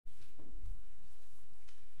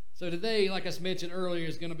So today, like I mentioned earlier,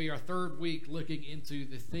 is going to be our third week looking into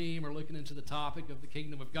the theme or looking into the topic of the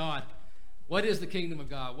kingdom of God. What is the kingdom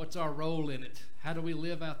of God? What's our role in it? How do we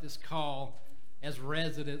live out this call as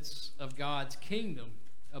residents of God's kingdom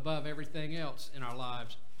above everything else in our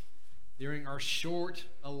lives during our short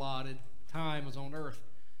allotted times on earth?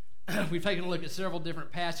 We've taken a look at several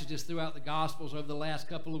different passages throughout the Gospels over the last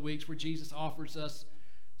couple of weeks where Jesus offers us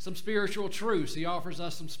some spiritual truths. He offers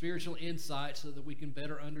us some spiritual insight so that we can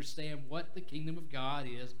better understand what the kingdom of God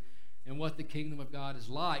is and what the kingdom of God is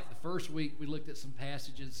like. The first week we looked at some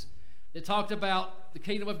passages that talked about the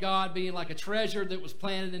kingdom of God being like a treasure that was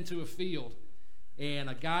planted into a field. And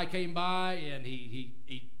a guy came by and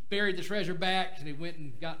he buried the treasure back, and he went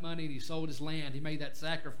and got money and he sold his land. He made that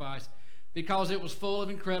sacrifice because it was full of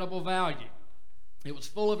incredible value. It was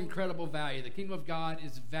full of incredible value. The kingdom of God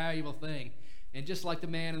is a valuable thing. And just like the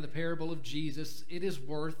man in the parable of Jesus, it is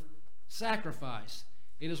worth sacrifice.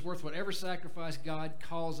 It is worth whatever sacrifice God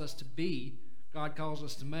calls us to be, God calls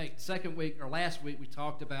us to make. Last week, we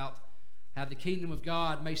talked about how the kingdom of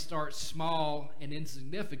God may start small and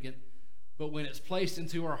insignificant, but when it's placed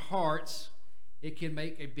into our hearts, it can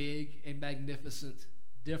make a big and magnificent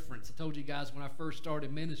difference. I told you guys when I first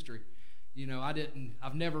started ministry,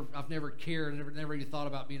 I've never cared, never even thought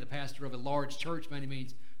about being the pastor of a large church by any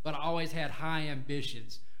means, but I always had high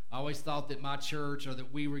ambitions. I always thought that my church, or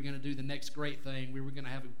that we were going to do the next great thing. We were going to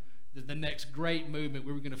have the next great movement.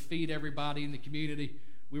 We were going to feed everybody in the community.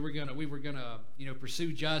 We were going to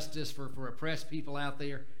pursue justice for oppressed people out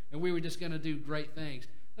there, and we were just going to do great things.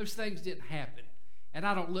 Those things didn't happen, and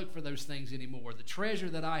I don't look for those things anymore. The treasure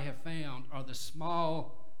that I have found are the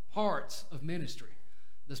small parts of ministry.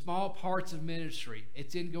 The small parts of ministry.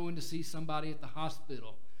 It's in going to see somebody at the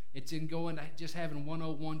hospital. It's in going to just having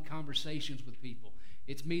one-on-one conversations with people.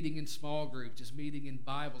 It's meeting in small groups. It's meeting in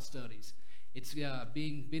Bible studies. It's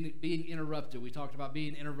being interrupted. We talked about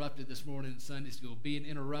being interrupted this morning in Sunday school, being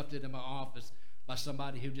interrupted in my office by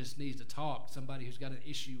somebody who just needs to talk, somebody who's got an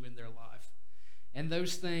issue in their life. And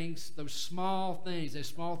those things, those small things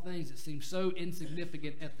that seem so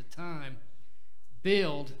insignificant at the time,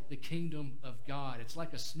 build the kingdom of God. It's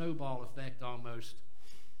like a snowball effect almost.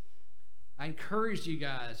 I encourage you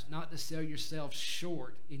guys not to sell yourself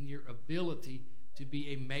short in your ability to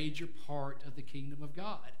be a major part of the kingdom of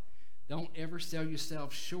God. Don't ever sell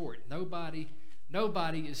yourself short. Nobody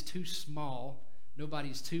is too small. Nobody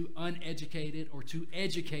is too uneducated or too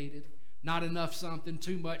educated, not enough something,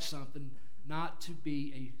 too much something, not to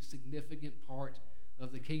be a significant part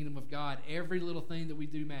of the kingdom of God. Every little thing that we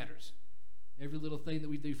do matters. Every little thing that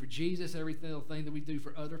we do for Jesus, every little thing that we do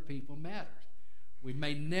for other people matters. We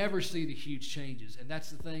may never see the huge changes, and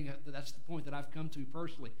that's the point that I've come to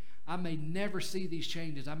personally. I may never see these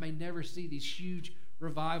changes. I may never see these huge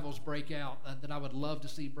revivals break out that I would love to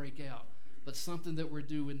see break out. But something that we're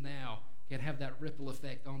doing now can have that ripple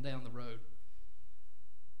effect on down the road.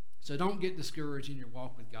 So don't get discouraged in your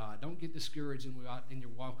walk with God. Don't get discouraged in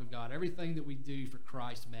your walk with God. Everything that we do for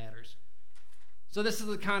Christ matters. So this is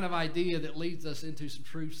the kind of idea that leads us into some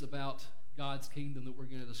truths about God's kingdom that we're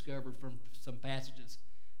going to discover from some passages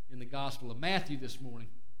in the Gospel of Matthew this morning.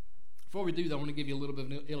 Before we do that, I want to give you a little bit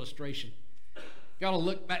of an illustration. Got to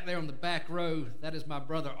look back there on the back row. That is my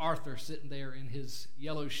brother Arthur sitting there in his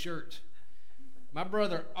yellow shirt. My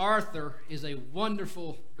brother Arthur is a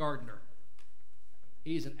wonderful gardener.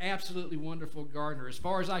 He's an absolutely wonderful gardener. As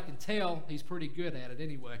far as I can tell, he's pretty good at it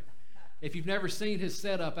anyway. If you've never seen his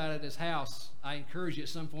setup out at his house, I encourage you at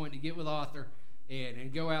some point to get with Arthur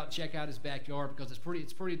and go out and check out his backyard, because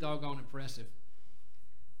it's pretty doggone impressive.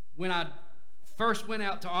 When I first went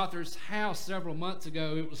out to Arthur's house several months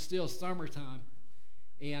ago, it was still summertime,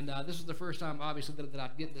 and this was the first time, obviously,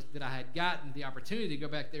 that I had gotten the opportunity to go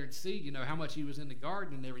back there and see, how much he was in the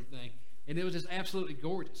garden and everything, and it was just absolutely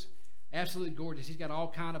gorgeous, absolutely gorgeous. He's got all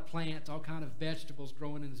kind of plants, all kind of vegetables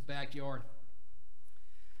growing in his backyard.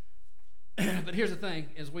 But here's the thing,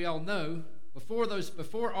 as we all know,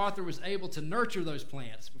 before Arthur was able to nurture those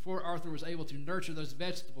plants, before Arthur was able to nurture those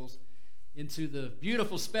vegetables into the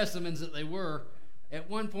beautiful specimens that they were, at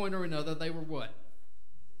one point or another, they were what?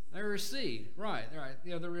 They were a seed, right?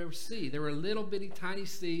 They were a seed. They were a little bitty tiny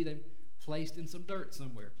seed and placed in some dirt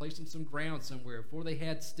somewhere, placed in some ground somewhere. Before they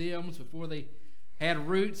had stems, before they had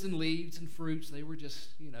roots and leaves and fruits, they were just,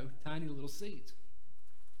 tiny little seeds.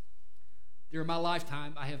 During my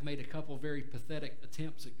lifetime, I have made a couple very pathetic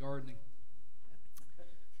attempts at gardening.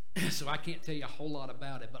 So I can't tell you a whole lot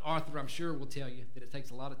about it, but Arthur, I'm sure, will tell you that it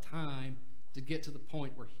takes a lot of time to get to the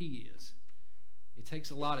point where he is. It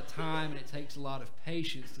takes a lot of time and it takes a lot of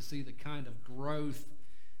patience to see the kind of growth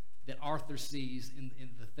that Arthur sees in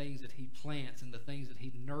the things that he plants and the things that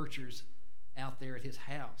he nurtures out there at his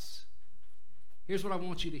house. Here's what I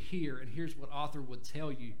want you to hear, and here's what Arthur would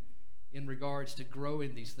tell you in regards to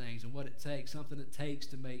growing these things and what it takes, something it takes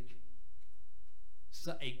to make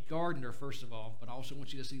a gardener, first of all, but I also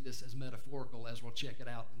want you to see this as metaphorical as we'll check it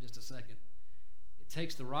out in just a second. It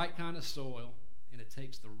takes the right kind of soil and it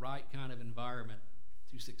takes the right kind of environment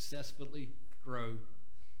to successfully grow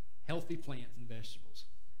healthy plants and vegetables.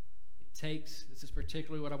 It takes, this is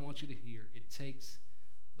particularly what I want you to hear, it takes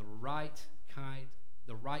the right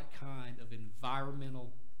kind of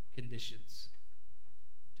environmental conditions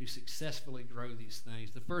to successfully grow these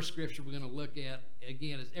things. The first scripture we're going to look at,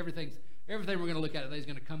 again, is everything we're going to look at today is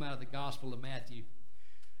going to come out of the Gospel of Matthew.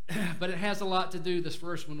 But it has a lot to do, this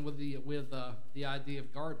first one, with the idea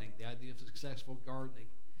of gardening, the idea of successful gardening.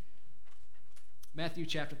 Matthew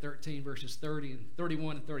chapter 13, verses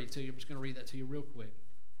 31 and 32. I'm just going to read that to you real quick.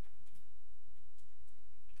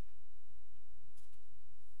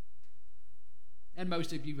 And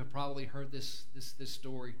most of you have probably heard this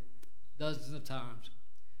story dozens of times.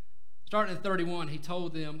 Starting at 31, he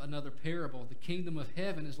told them another parable. The kingdom of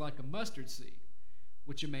heaven is like a mustard seed,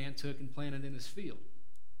 which a man took and planted in his field.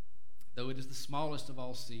 Though it is the smallest of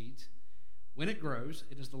all seeds, when it grows,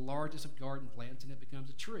 it is the largest of garden plants, and it becomes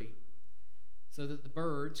a tree, so that the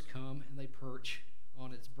birds come and they perch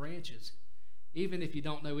on its branches. Even if you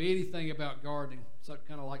don't know anything about gardening, so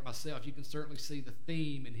kind of like myself, you can certainly see the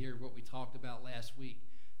theme in here of what we talked about last week,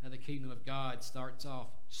 how the kingdom of God starts off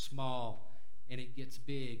small, and it gets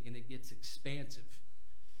big, and it gets expansive.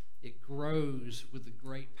 It grows with the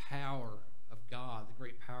great power of God, the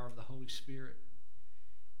great power of the Holy Spirit.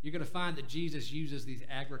 You're going to find that Jesus uses these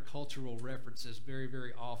agricultural references very,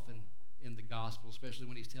 very often in the gospel, especially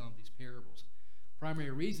when he's telling these parables.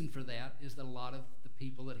 Primary reason for that is that a lot of the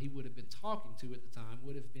people that he would have been talking to at the time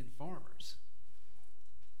would have been farmers.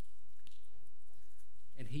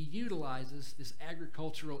 And he utilizes this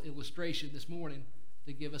agricultural illustration this morning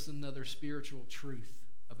to give us another spiritual truth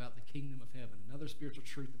about the kingdom of heaven, another spiritual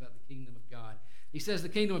truth about the kingdom of God. He says the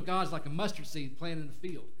kingdom of God is like a mustard seed planted in a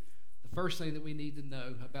field. The first thing that we need to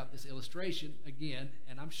know about this illustration, again,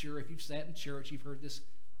 and I'm sure if you've sat in church, you've heard this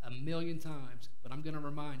a million times, but I'm going to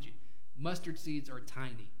remind you, mustard seeds are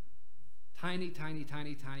tiny. Tiny, tiny,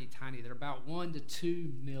 tiny, tiny, tiny. They're about 1 to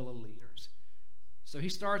 2 milliliters. So he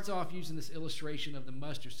starts off using this illustration of the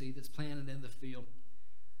mustard seed that's planted in the field.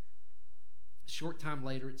 A short time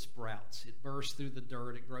later, it sprouts. It bursts through the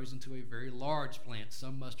dirt. It grows into a very large plant.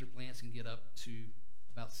 Some mustard plants can get up to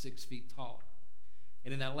about 6 feet tall.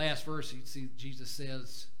 And in that last verse, you see Jesus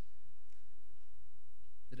says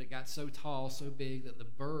that it got so tall, so big, that the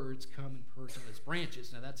birds come and perch on its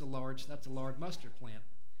branches. Now, that's a large mustard plant.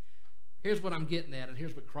 Here's what I'm getting at, and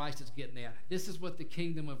here's what Christ is getting at. This is what the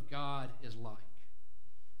kingdom of God is like.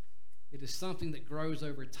 It is something that grows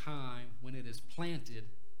over time when it is planted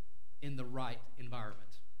in the right environment.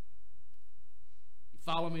 You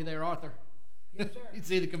follow me there, Arthur? Yes, sir. You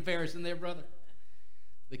see the comparison there, brother?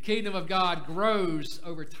 The kingdom of God grows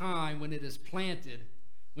over time when it is planted,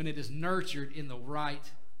 when it is nurtured in the right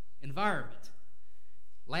environment.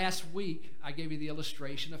 Last week, I gave you the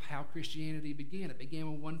illustration of how Christianity began. It began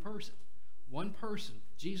with one person,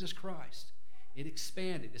 Jesus Christ. It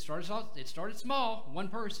expanded. It started small, one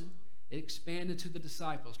person. It expanded to the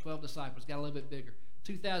disciples, 12 disciples, got a little bit bigger.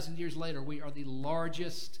 2,000 years later, we are the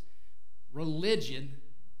largest religion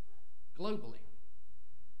globally.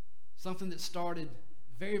 Something that started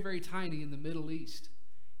very, very tiny in the Middle East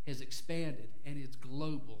has expanded and is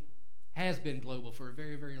global, has been global for a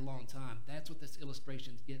very, very long time. That's what this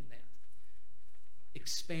illustration is getting at.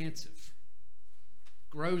 Expansive.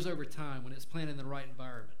 Grows over time when it's planted in the right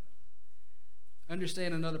environment.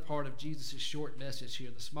 Understand another part of Jesus' short message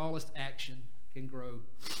here. The smallest action can grow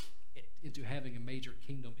into having a major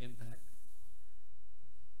kingdom impact.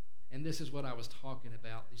 And this is what I was talking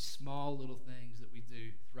about, these small little things that we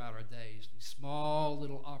do throughout our days, these small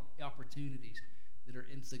little opportunities that are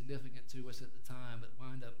insignificant to us at the time that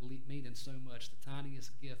wind up meaning so much. The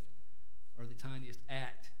tiniest gift or the tiniest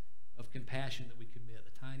act of compassion that we commit,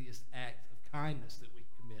 the tiniest act of kindness that we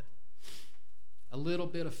commit. A little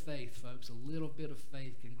bit of faith, folks, a little bit of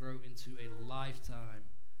faith can grow into a lifetime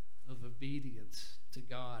of obedience to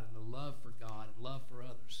God and a love for God and love for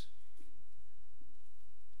others.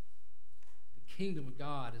 The kingdom of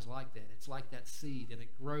God is like that. It's like that seed, and it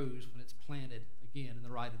grows when it's planted, again, in the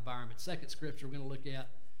right environment. Second scripture we're going to look at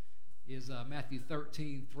is Matthew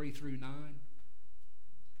 13, 3 through 9.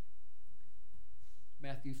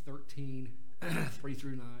 Matthew 13, 3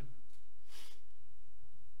 through 9.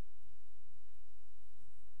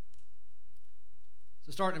 It's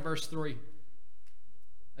So starting in verse 3,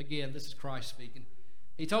 again, this is Christ speaking.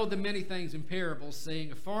 He told them many things in parables,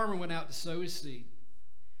 saying, a farmer went out to sow his seed.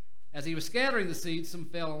 As he was scattering the seed, some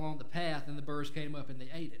fell along the path, and the birds came up and they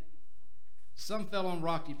ate it. Some fell on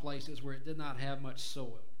rocky places where it did not have much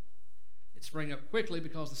soil. It sprang up quickly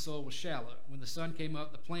because the soil was shallow. When the sun came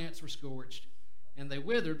up, the plants were scorched, and they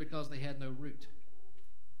withered because they had no root.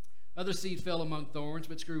 Other seed fell among thorns,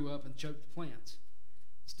 which grew up and choked the plants.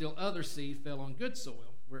 Still other seed fell on good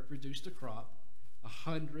soil, where it produced a crop,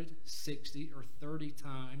 160 or 30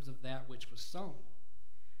 times of that which was sown.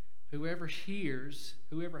 Whoever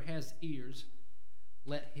has ears,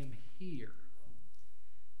 let him hear.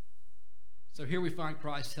 So here we find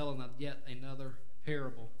Christ telling yet another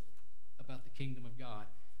parable about the kingdom of God.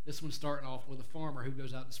 This one's starting off with a farmer who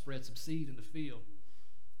goes out to spread some seed in the field.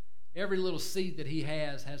 Every little seed that he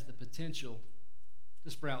has the potential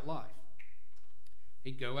to sprout life.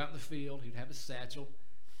 He'd go out in the field, he'd have his satchel,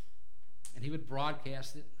 and he would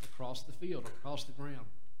broadcast it across the field, across the ground.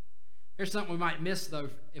 Here's something we might miss, though,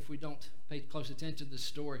 if we don't pay close attention to this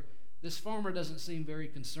story. This farmer doesn't seem very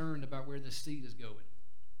concerned about where this seed is going.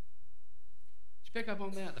 Did you pick up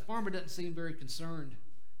on that? The farmer doesn't seem very concerned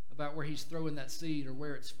about where he's throwing that seed or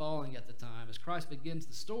where it's falling at the time. As Christ begins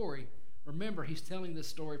the story, remember, he's telling this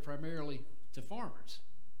story primarily to farmers.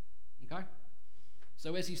 Okay?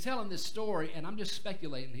 So as he's telling this story, and I'm just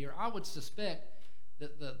speculating here, I would suspect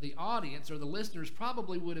that the audience or the listeners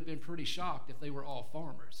probably would have been pretty shocked if they were all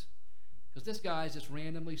farmers. Because this guy's just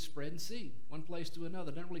randomly spreading seed, one place to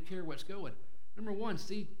another, doesn't really care where it's going. Number one,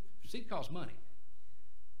 seed costs money.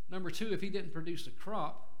 Number two, if he didn't produce a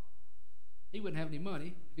crop, he wouldn't have any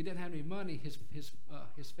money. If he didn't have any money,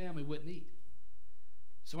 his family wouldn't eat.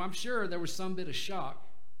 So I'm sure there was some bit of shock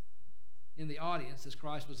in the audience as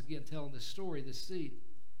Christ was again telling this story, this seed.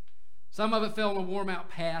 Some of it fell on a worn-out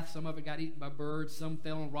path. Some of it got eaten by birds. Some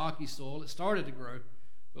fell on rocky soil. It started to grow,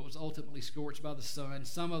 but was ultimately scorched by the sun.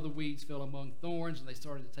 Some of the weeds fell among thorns, and they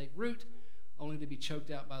started to take root, only to be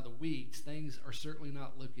choked out by the weeds. Things are certainly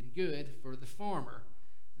not looking good for the farmer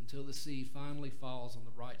until the seed finally falls on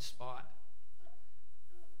the right spot.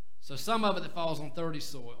 So some of it that falls on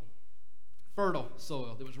fertile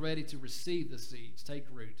soil that was ready to receive the seeds, take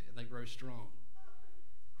root, and they grow strong.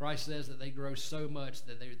 Christ says that they grow so much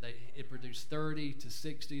that it produced 30 to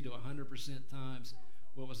 60 to 100% times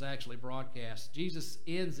what was actually broadcast. Jesus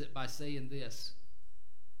ends it by saying this: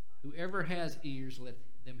 whoever has ears, let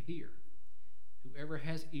them hear. Whoever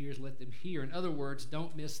has ears, let them hear. In other words,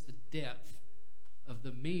 don't miss the depth of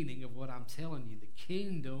the meaning of what I'm telling you. The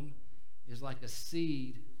kingdom is like a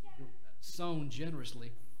seed sown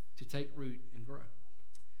generously to take root and grow.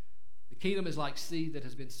 The kingdom is like seed that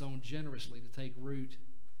has been sown generously to take root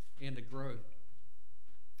and to grow.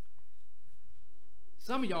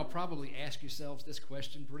 Some of y'all probably ask yourselves this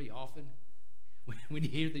question pretty often when you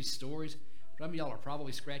hear these stories. Some of y'all are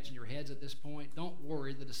probably scratching your heads at this point. Don't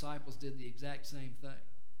worry, the disciples did the exact same thing.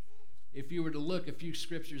 If you were to look a few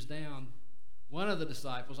scriptures down, one of the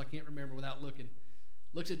disciples, I can't remember without looking,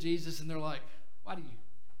 looks at Jesus and they're like, why do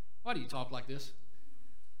you talk like this?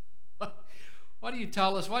 Why do you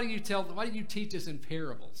tell us? Why do you teach us in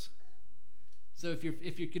parables? So if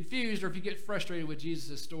you're confused or if you get frustrated with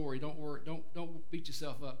Jesus' story, don't worry, don't beat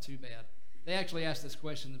yourself up too bad. They actually ask this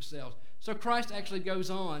question themselves. So Christ actually goes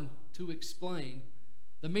on to explain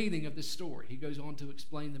the meaning of this story. He goes on to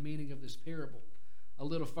explain the meaning of this parable a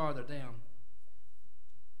little farther down.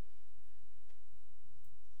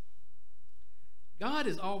 God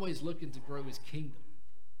is always looking to grow his kingdom,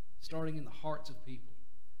 starting in the hearts of people.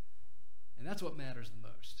 And that's what matters the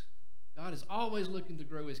most. God is always looking to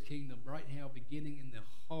grow his kingdom right now, beginning in the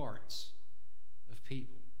hearts of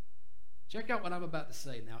people. Check out what I'm about to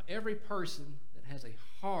say now. Every person that has a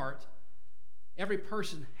heart, every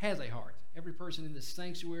person has a heart. Every person in this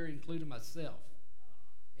sanctuary, including myself,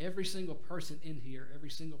 every single person in here, every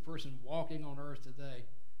single person walking on earth today,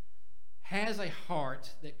 has a heart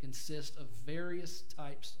that consists of various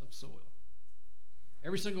types of soil.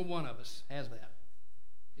 Every single one of us has that.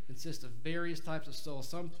 It consists of various types of soil.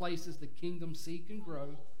 Some places the kingdom seed can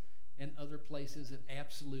grow, and other places it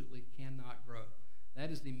absolutely cannot grow.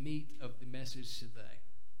 That is the meat of the message today.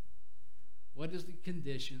 What is the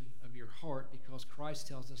condition of your heart? Because Christ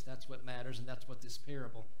tells us that's what matters, and that's what this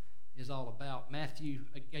parable is all about. Matthew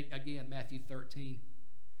 13.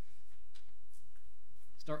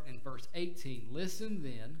 Starting in verse 18. Listen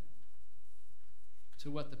then to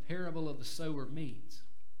what the parable of the sower means.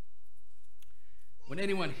 When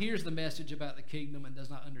anyone hears the message about the kingdom and does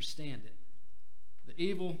not understand it, the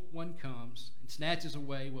evil one comes and snatches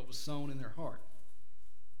away what was sown in their heart.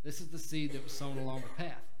 This is the seed that was sown along the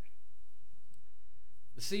path.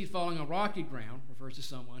 The seed falling on rocky ground refers to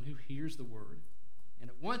someone who hears the word and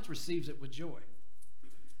at once receives it with joy.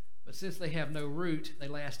 But since they have no root, they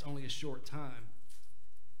last only a short time.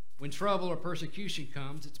 When trouble or persecution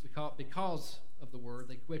comes, it's because of the word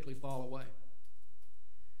they quickly fall away.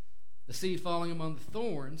 The seed falling among the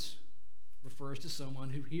thorns refers to someone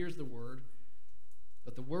who hears the word,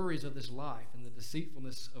 but the worries of this life and the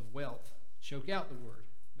deceitfulness of wealth choke out the word,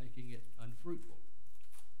 making it unfruitful.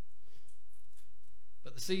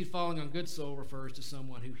 But the seed falling on good soil refers to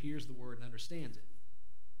someone who hears the word and understands it.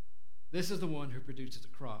 This is the one who produces a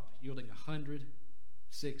crop, yielding 100,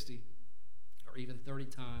 60, or even 30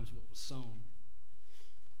 times what was sown.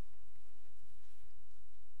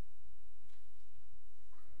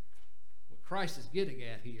 What Christ is getting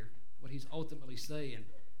at here, what he's ultimately saying,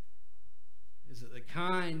 is that the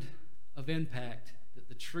kind of impact that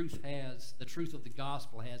the truth of the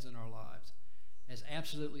gospel has in our lives, has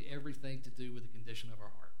absolutely everything to do with the condition of our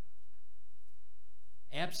heart.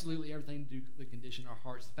 Absolutely everything to do with the condition of our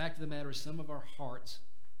hearts. The fact of the matter is some of our hearts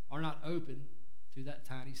are not open to that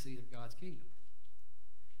tiny seed of God's kingdom.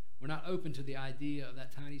 We're not open to the idea of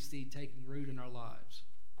that tiny seed taking root in our lives.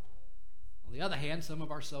 On the other hand, some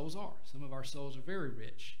of our souls are. Some of our souls are very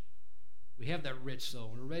rich. We have that rich soul,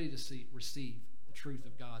 and we're ready to receive the truth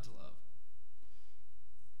of God's love.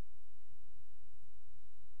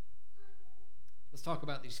 Let's talk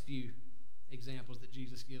about these few examples that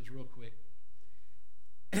Jesus gives real quick.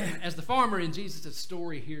 As the farmer in Jesus'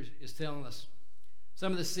 story here is telling us,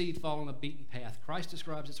 some of the seed fall on a beaten path. Christ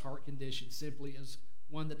describes his heart condition simply as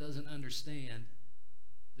one that doesn't understand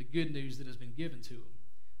the good news that has been given to him.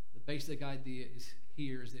 The basic idea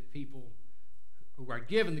here is that people who are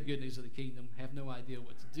given the good news of the kingdom have no idea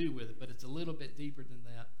what to do with it, but it's a little bit deeper than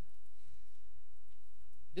that.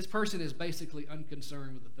 This person is basically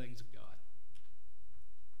unconcerned with the things of God.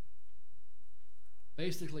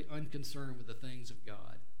 Basically unconcerned with the things of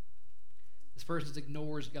God. This person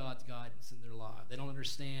ignores God's guidance in their life. They don't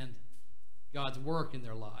understand God's work in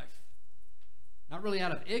their life. Not really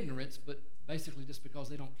out of ignorance, but basically just because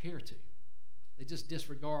they don't care to. They just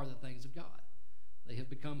disregard the things of God. They have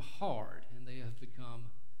become hard and they have become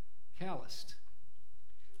calloused.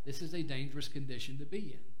 This is a dangerous condition to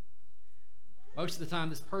be in. Most of the time,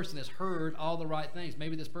 this person has heard all the right things.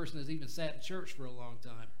 Maybe this person has even sat in church for a long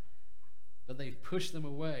time. But they've pushed them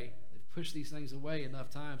away. They've pushed these things away enough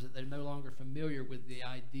times that they're no longer familiar with the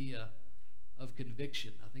idea of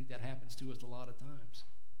conviction. I think that happens to us a lot of times.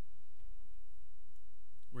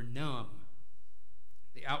 We're numb.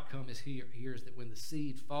 The outcome is here is that when the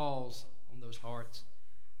seed falls on those hearts,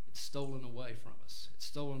 it's stolen away from us. It's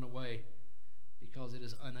stolen away because it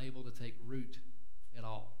is unable to take root at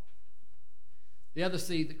all. The other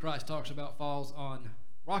seed that Christ talks about falls on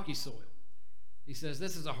rocky soil. He says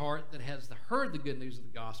this is a heart that has heard the good news of the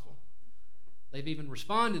gospel. They've even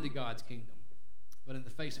responded to God's kingdom. But in the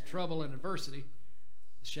face of trouble and adversity,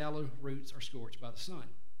 the shallow roots are scorched by the sun.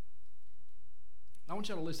 I want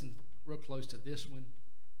you to listen real close to this one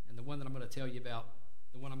and the one that I'm going to tell you about,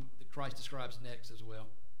 the one that Christ describes next as well.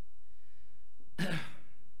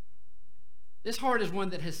 This heart is one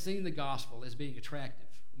that has seen the gospel as being attractive,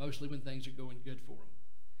 mostly when things are going good for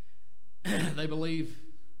them. They believe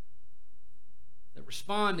that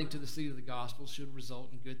responding to the seed of the gospel should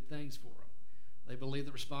result in good things for them. They believe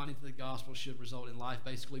that responding to the gospel should result in life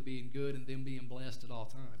basically being good and them being blessed at all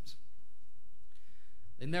times.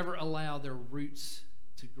 They never allow their roots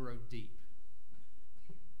to grow deep.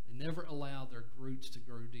 They never allow their roots to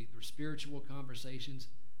grow deep. Their spiritual conversations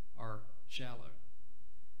are shallow.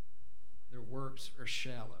 Their works are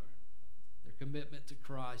shallow. Their commitment to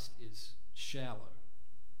Christ is shallow.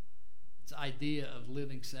 Its idea of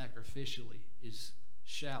living sacrificially is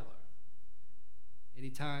shallow.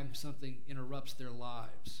 Anytime something interrupts their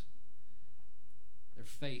lives, their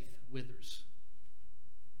faith withers.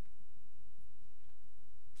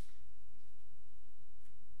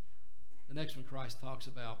 The next one Christ talks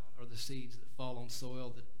about are the seeds that fall on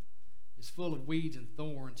soil that is full of weeds and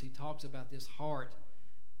thorns. He talks about this heart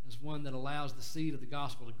as one that allows the seed of the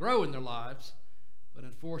gospel to grow in their lives, but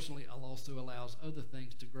unfortunately also allows other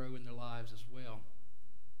things to grow in their lives as well.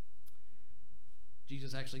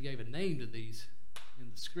 Jesus actually gave a name to these in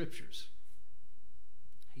the scriptures.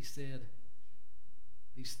 He said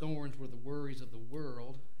these thorns were the worries of the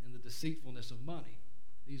world and the deceitfulness of money.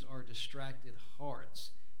 These are distracted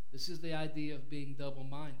hearts. This is the idea of being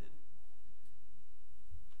double-minded.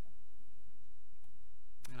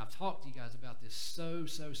 And I've talked to you guys about this so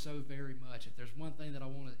very much. If there's one thing that I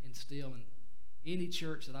want to instill in any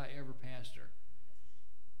church that I ever pastor,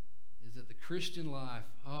 is that the Christian life,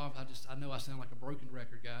 I know I sound like a broken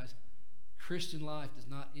record, guys. Christian life does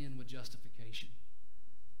not end with justification.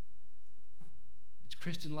 The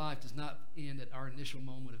Christian life does not end at our initial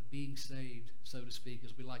moment of being saved, so to speak,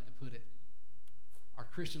 as we like to put it. Our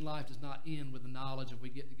Christian life does not end with the knowledge that we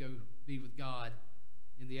get to go be with God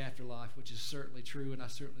in the afterlife, which is certainly true, and I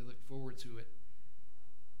certainly look forward to it.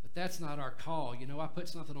 But that's not our call. You know, I put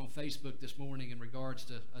something on Facebook this morning in regards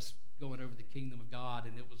to us going over the kingdom of God,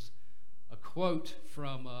 and it was a quote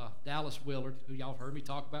from Dallas Willard, who y'all have heard me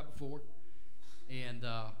talk about before. And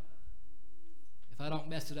if I don't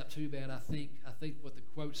mess it up too bad, I think what the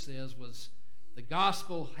quote says was, the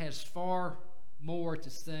gospel has far more to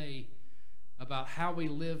say about how we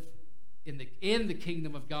live in the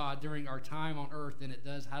kingdom of God during our time on earth than it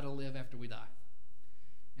does how to live after we die.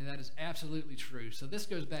 And that is absolutely true. So this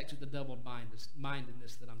goes back to the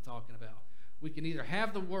double-mindedness that I'm talking about. We can either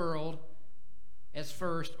have the world as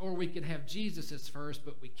first, or we can have Jesus as first,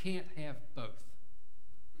 but we can't have both.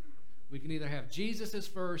 We can either have Jesus as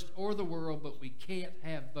first or the world, but we can't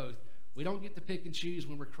have both. We don't get to pick and choose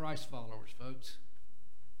when we're Christ followers, folks.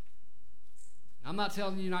 I'm not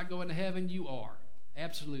telling you you're not going to heaven. You are.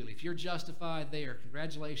 Absolutely. If you're justified there,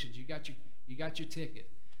 congratulations. You got your ticket.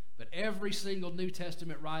 But every single New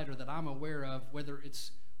Testament writer that I'm aware of, whether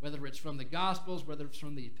it's from the Gospels, whether it's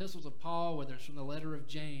from the epistles of Paul, whether it's from the letter of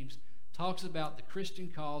James, talks about the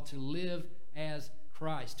Christian call to live as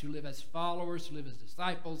Christ, to live as followers, to live as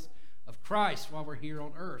disciples of Christ while we're here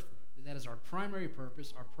on earth. That is our primary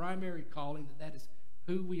purpose, our primary calling, that is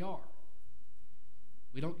who we are.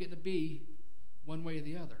 We don't get to be one way or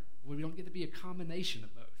the other. We don't get to be a combination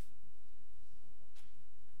of both.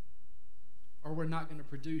 Or we're not going to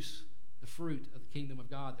produce the fruit of the kingdom of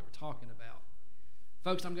God that we're talking about.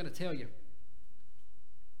 Folks, I'm going to tell you.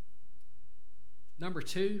 Number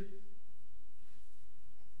 2,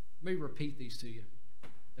 let me repeat these to you.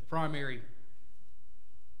 The primary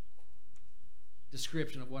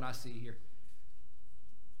description of what I see here.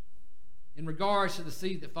 In regards to the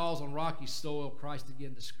seed that falls on rocky soil, Christ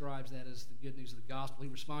again describes that as the good news of the gospel. He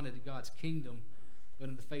responded to God's kingdom, but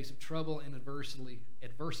in the face of trouble and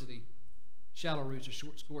adversity, shallow roots are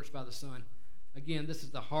scorched by the sun. Again, this is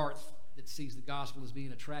the heart that sees the gospel as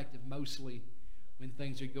being attractive mostly when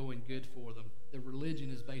things are going good for them. Their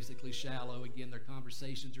religion is basically shallow. Again, their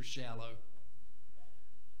conversations are shallow.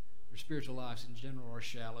 Their spiritual lives in general are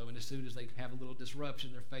shallow, and as soon as they have a little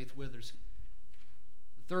disruption, their faith withers.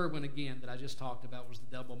 The third one, again, that I just talked about was the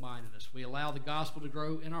double-mindedness. We allow the gospel to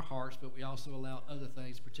grow in our hearts, but we also allow other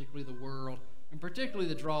things, particularly the world, and particularly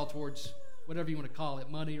the draw towards whatever you want to call it,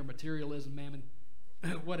 money or materialism, mammon,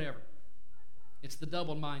 whatever. It's the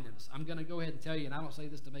double-mindedness. I'm going to go ahead and tell you, and I don't say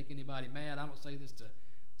this to make anybody mad. I don't say this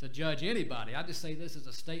to judge anybody. I just say this as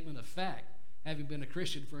a statement of fact. Having been a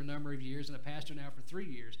Christian for a number of years and a pastor now for 3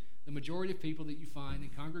 years, the majority of people that you find in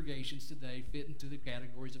congregations today fit into the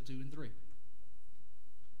categories of 2 and 3.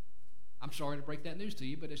 I'm sorry to break that news to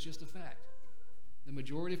you, but it's just a fact. The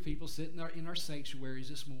majority of people sitting in our sanctuaries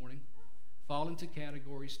this morning fall into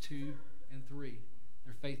categories 2 and 3.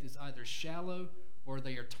 Their faith is either shallow or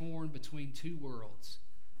they are torn between 2 worlds,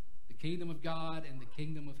 the kingdom of God and the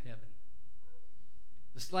kingdom of heaven.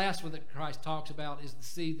 This last one that Christ talks about is the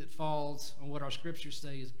seed that falls on what our scriptures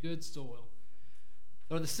say is good soil.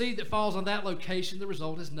 Or the seed that falls on that location, the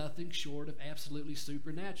result is nothing short of absolutely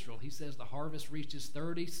supernatural. He says the harvest reaches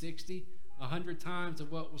 30, 60, 100 times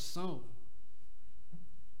of what was sown.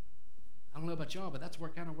 I don't know about y'all, but that's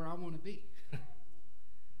where I want to be.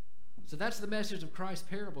 So that's the message of Christ's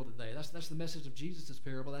parable today. That's the message of Jesus'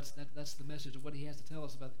 parable. That's the message of what he has to tell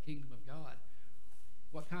us about the kingdom of God.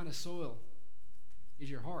 What kind of soil is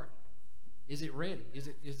your heart? Is it ready?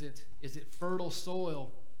 Is it fertile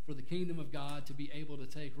soil for the kingdom of God to be able to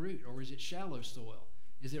take root? Or is it shallow soil?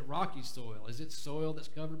 Is it rocky soil? Is it soil that's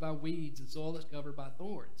covered by weeds and soil that's covered by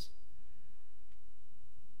thorns?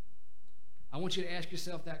 I want you to ask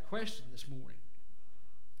yourself that question this morning.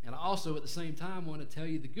 And I also, at the same time, want to tell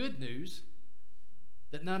you the good news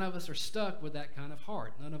that none of us are stuck with that kind of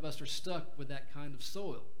heart. None of us are stuck with that kind of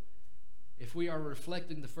soil. If we are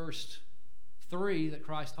reflecting the first 3 that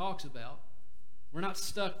Christ talks about, we're not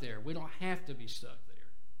stuck there. We don't have to be stuck there.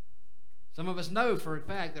 Some of us know for a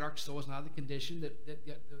fact that our soil is not the condition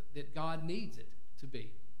that God needs it to be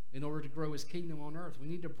in order to grow his kingdom on earth. We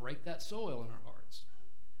need to break that soil in our hearts.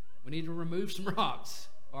 We need to remove some rocks.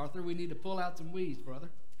 Arthur, we need to pull out some weeds, brother.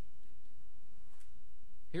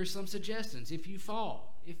 Here's some suggestions. If you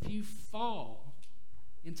fall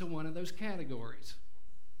into one of those categories,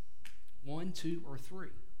 1, 2, or 3,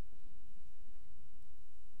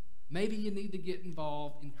 maybe you need to get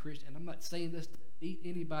involved in Christian. And I'm not saying this to beat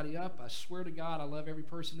anybody up. I swear to God, I love every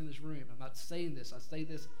person in this room. I'm not saying this. I say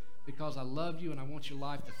this because I love you and I want your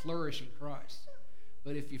life to flourish in Christ.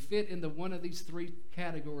 But if you fit into one of these three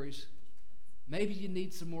categories, maybe you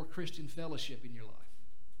need some more Christian fellowship in your life.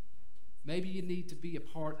 Maybe you need to be a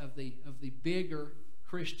part of the bigger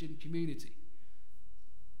Christian community.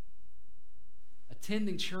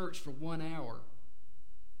 Attending church for 1 hour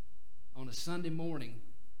on a Sunday morning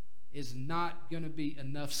is not going to be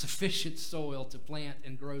enough sufficient soil to plant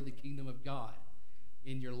and grow the kingdom of God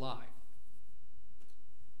in your life.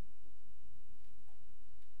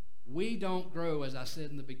 We don't grow, as I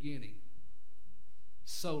said in the beginning,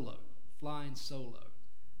 solo, flying solo.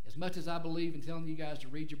 As much as I believe in telling you guys to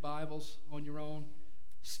read your Bibles on your own,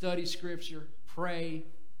 study Scripture, pray,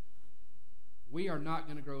 we are not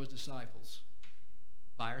going to grow as disciples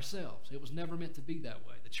by ourselves. It was never meant to be that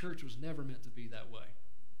way. The church was never meant to be that way.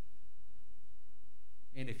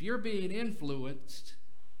 And if you're being influenced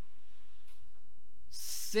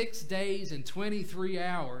 6 days and 23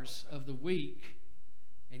 hours of the week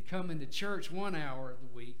and coming to church 1 hour of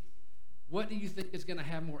the week, what do you think is going to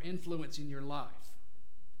have more influence in your life?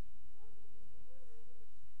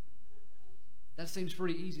 That seems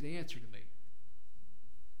pretty easy to answer to me.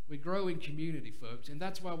 We grow in community, folks, and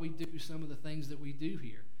that's why we do some of the things that we do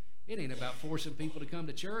here. It ain't about forcing people to come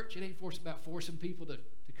to church. It ain't about forcing people to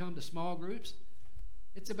come to small groups.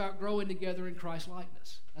 It's about growing together in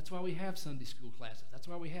Christ-likeness. That's why we have Sunday school classes. That's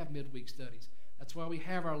why we have midweek studies. That's why we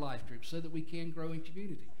have our life groups, so that we can grow in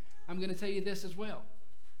community. I'm going to tell you this as well.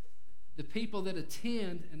 The people that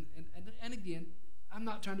attend, and again, I'm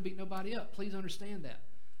not trying to beat nobody up. Please understand that.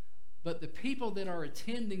 But the people that are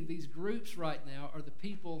attending these groups right now are the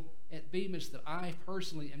people at Bemis that I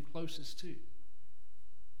personally am closest to.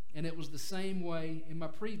 And it was the same way in my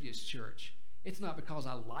previous church. It's not because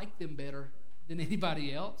I like them better than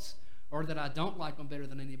anybody else, or that I don't like them better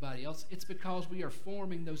than anybody else. It's because we are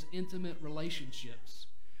forming those intimate relationships.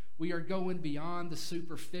 We are going beyond the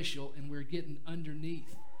superficial, and we're getting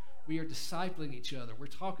underneath. We are discipling each other. We're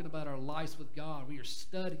talking about our lives with God. We are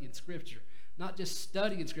studying Scripture. Not just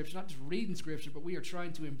studying Scripture, not just reading Scripture, but we are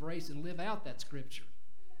trying to embrace and live out that Scripture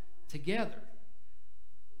together.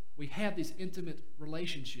 We have these intimate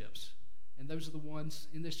relationships, and those are the ones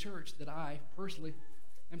in this church that I personally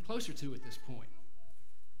am closer to at this point.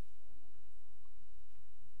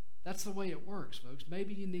 That's the way it works, folks.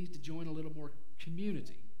 Maybe you need to join a little more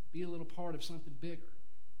community, be a little part of something bigger,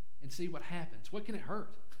 and see what happens. What can it hurt,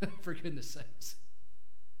 for goodness sakes?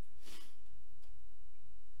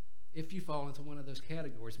 If you fall into one of those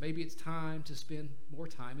categories, maybe it's time to spend more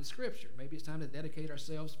time in Scripture. Maybe it's time to dedicate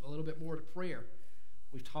ourselves a little bit more to prayer.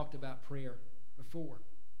 We've talked about prayer before.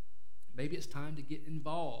 Maybe it's time to get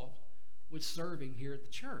involved with serving here at the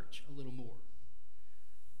church a little more.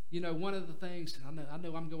 You know, one of the things, I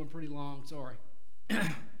know I'm going pretty long, sorry.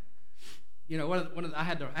 You know, I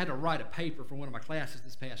had to write a paper for one of my classes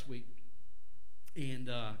this past week. And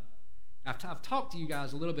I've talked to you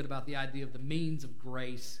guys a little bit about the idea of the means of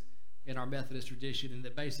grace in our Methodist tradition, and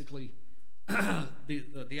that basically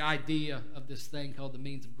the idea of this thing called the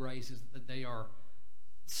means of grace is that they are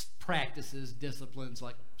practices, disciplines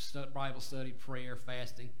like Bible study, prayer,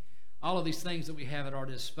 fasting, all of these things that we have at our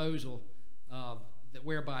disposal that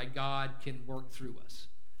whereby God can work through us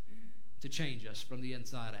to change us from the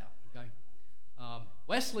inside out. Okay,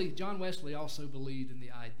 John Wesley also believed in the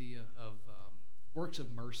idea of works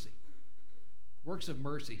of mercy. Works of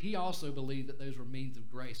mercy. He also believed that those were means of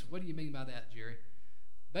grace. What do you mean by that, Jerry?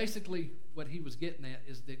 Basically, what he was getting at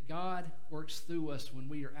is that God works through us when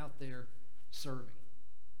we are out there serving,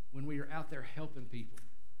 when we are out there helping people,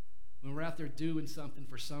 when we're out there doing something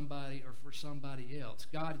for somebody or for somebody else.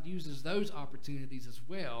 God uses those opportunities as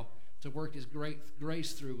well to work His great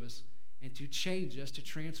grace through us and to change us, to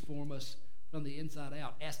transform us from the inside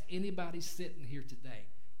out. Ask anybody sitting here today.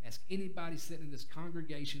 Ask anybody sitting in this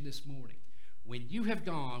congregation this morning. When you have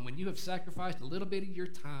gone, when you have sacrificed a little bit of your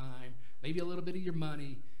time, maybe a little bit of your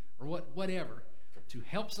money, or whatever, to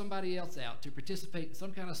help somebody else out, to participate in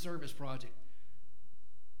some kind of service project,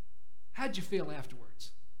 how'd you feel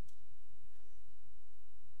afterwards?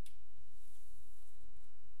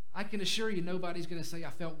 I can assure you nobody's going to say,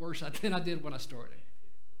 I felt worse than I did when I started.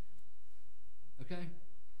 Okay?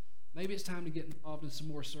 Maybe it's time to get involved in some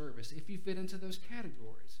more service if you fit into those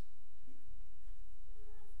categories.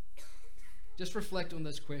 Just reflect on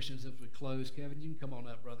those questions as we close. Kevin, you can come on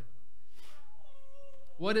up, brother.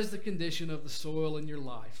 What is the condition of the soil in your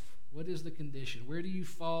life? What is the condition? Where do you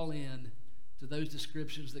fall in to those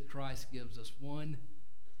descriptions that Christ gives us, 1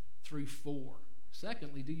 through 4?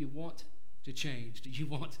 Secondly, do you want to change? Do you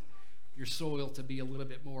want your soil to be a little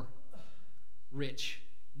bit more rich,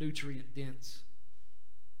 nutrient dense?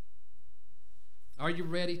 Are you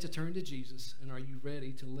ready to turn to Jesus, and are you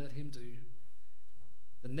ready to let him do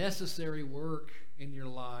the necessary work in your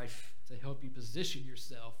life to help you position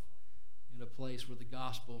yourself in a place where the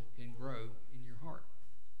gospel can grow in your heart?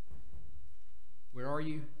 Where are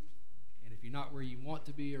you? And if you're not where you want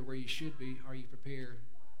to be or where you should be, are you prepared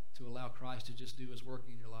to allow Christ to just do his work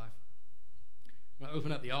in your life? I'm going to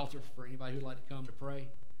open up the altar for anybody who'd like to come to pray.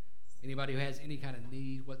 Anybody who has any kind of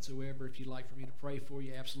need whatsoever, if you'd like for me to pray for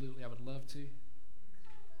you, absolutely, I would love to.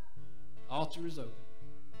 Altar is open.